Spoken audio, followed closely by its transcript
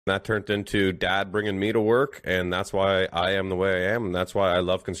That turned into dad bringing me to work, and that's why I am the way I am, and that's why I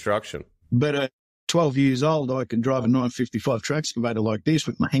love construction. But at 12 years old, I can drive a 955 track excavator like this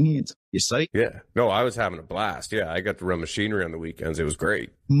with my hands, you see? Yeah. No, I was having a blast. Yeah, I got to run machinery on the weekends. It was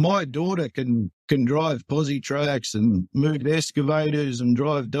great. My daughter can drive posi tracks and move excavators and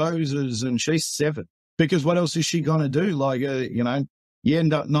drive dozers, and she's 7. Because what else is she going to do? Like, you know, you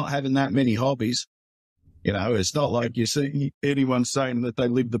end up not having that many hobbies. You know, it's not like you see anyone saying that they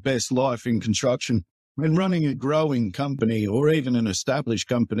live the best life in construction. When running a growing company or even an established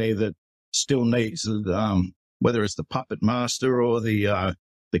company that still needs, whether it's the puppet master or the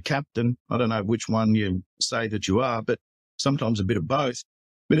captain, I don't know which one you say that you are, but sometimes a bit of both.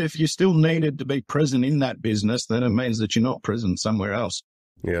 But if you still needed to be present in that business, then it means that you're not present somewhere else.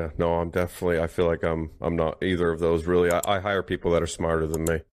 Yeah, no, I feel like I'm not either of those really. I hire people that are smarter than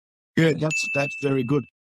me. Yeah, that's very good.